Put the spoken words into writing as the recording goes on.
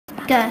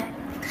Go.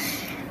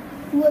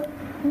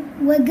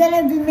 We're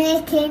going to be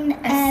making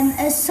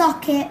a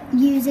socket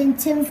using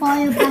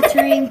tinfoil,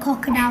 battery and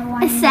crocodile A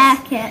wires.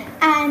 circuit.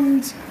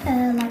 And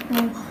like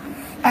wool.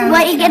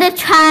 What are you going to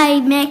try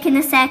making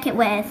a circuit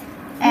with?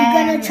 We're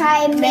going to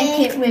try and make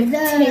it with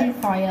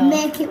tinfoil.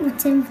 Make it with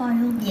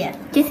tinfoil. Yeah.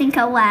 Do you think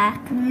it'll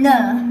work?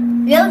 No.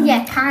 Well,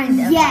 yeah, kind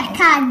of. Yeah,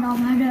 kind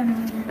of. I don't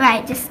know.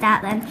 Right, just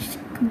start then.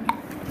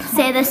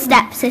 Say the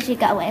steps as you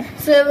go in.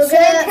 So we're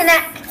going to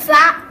connect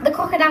the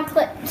crocodile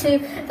clip to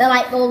the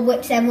light bulb,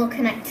 which then will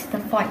connect to the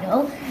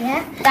foil.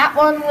 Yeah. That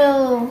one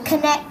will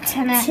Connect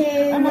to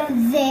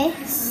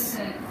this.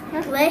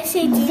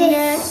 Lacey, do you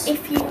know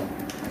if you...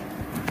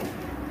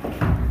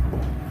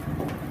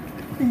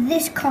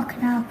 This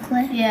crocodile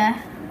clip. Yeah.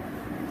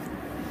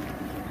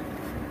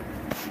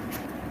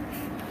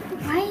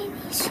 Why are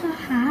these so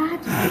hard?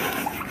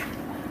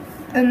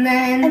 And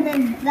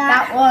then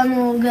that one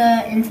will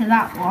go into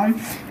that one,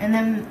 and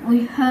then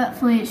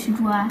hopefully it should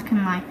work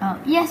and light up.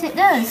 Yes, it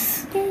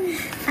does.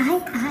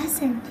 I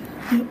said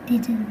it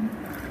didn't.